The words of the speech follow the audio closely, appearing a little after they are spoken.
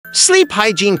Sleep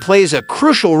hygiene plays a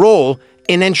crucial role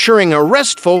in ensuring a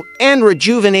restful and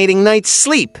rejuvenating night's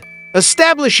sleep.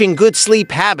 Establishing good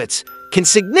sleep habits can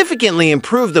significantly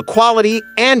improve the quality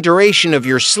and duration of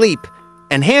your sleep,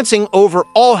 enhancing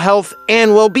overall health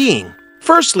and well-being.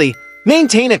 Firstly,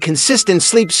 maintain a consistent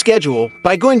sleep schedule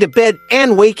by going to bed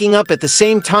and waking up at the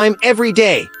same time every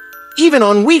day, even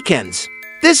on weekends.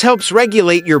 This helps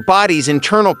regulate your body's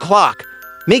internal clock,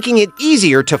 making it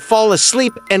easier to fall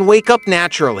asleep and wake up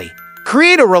naturally.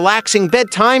 Create a relaxing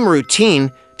bedtime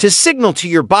routine to signal to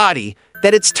your body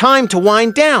that it's time to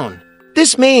wind down.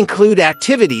 This may include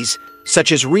activities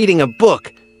such as reading a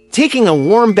book, taking a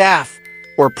warm bath,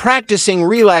 or practicing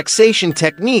relaxation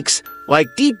techniques like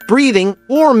deep breathing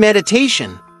or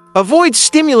meditation. Avoid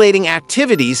stimulating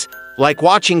activities like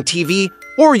watching TV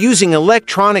or using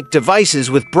electronic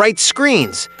devices with bright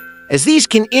screens, as these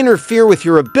can interfere with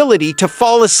your ability to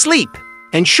fall asleep.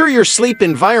 Ensure your sleep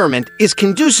environment is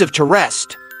conducive to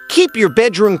rest. Keep your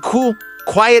bedroom cool,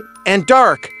 quiet, and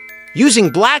dark, using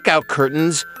blackout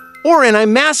curtains or an eye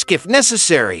mask if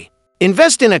necessary.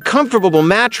 Invest in a comfortable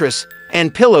mattress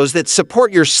and pillows that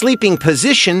support your sleeping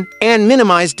position and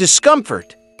minimize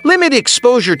discomfort. Limit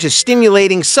exposure to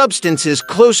stimulating substances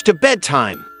close to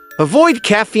bedtime. Avoid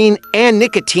caffeine and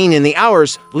nicotine in the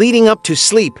hours leading up to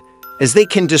sleep, as they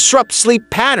can disrupt sleep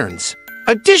patterns.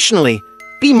 Additionally,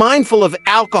 be mindful of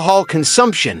alcohol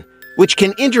consumption, which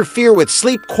can interfere with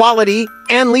sleep quality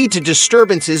and lead to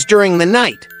disturbances during the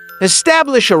night.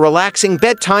 Establish a relaxing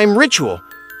bedtime ritual,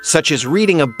 such as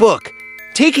reading a book,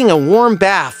 taking a warm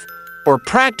bath, or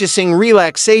practicing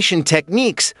relaxation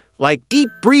techniques like deep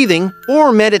breathing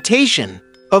or meditation.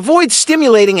 Avoid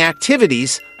stimulating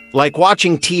activities like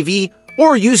watching TV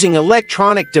or using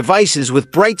electronic devices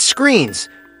with bright screens,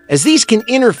 as these can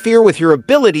interfere with your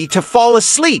ability to fall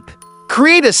asleep.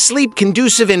 Create a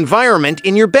sleep-conducive environment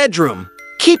in your bedroom.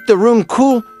 Keep the room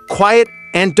cool, quiet,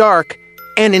 and dark,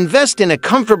 and invest in a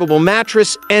comfortable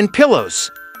mattress and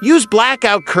pillows. Use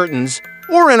blackout curtains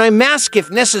or an eye mask if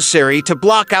necessary to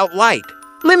block out light.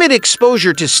 Limit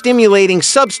exposure to stimulating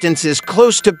substances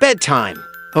close to bedtime.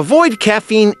 Avoid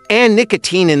caffeine and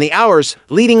nicotine in the hours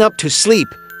leading up to sleep,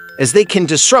 as they can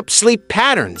disrupt sleep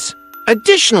patterns.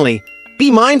 Additionally,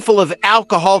 be mindful of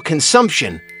alcohol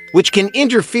consumption, which can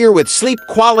interfere with sleep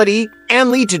quality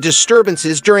and lead to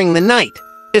disturbances during the night.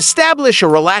 Establish a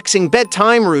relaxing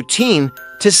bedtime routine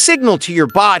to signal to your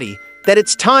body that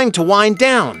it's time to wind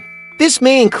down. This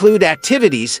may include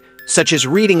activities such as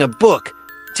reading a book,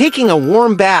 taking a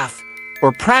warm bath,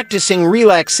 or practicing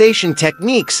relaxation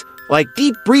techniques like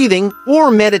deep breathing or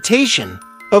meditation.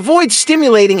 Avoid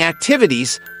stimulating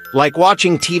activities like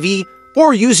watching TV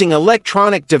or using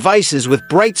electronic devices with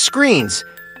bright screens,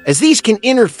 as these can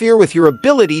interfere with your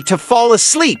ability to fall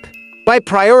asleep. By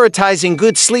prioritizing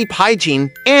good sleep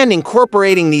hygiene and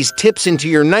incorporating these tips into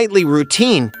your nightly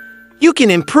routine, you can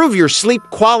improve your sleep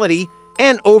quality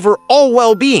and overall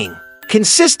well-being.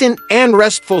 Consistent and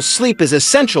restful sleep is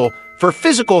essential for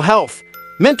physical health,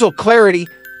 mental clarity,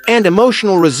 and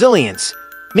emotional resilience,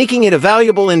 making it a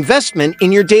valuable investment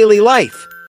in your daily life.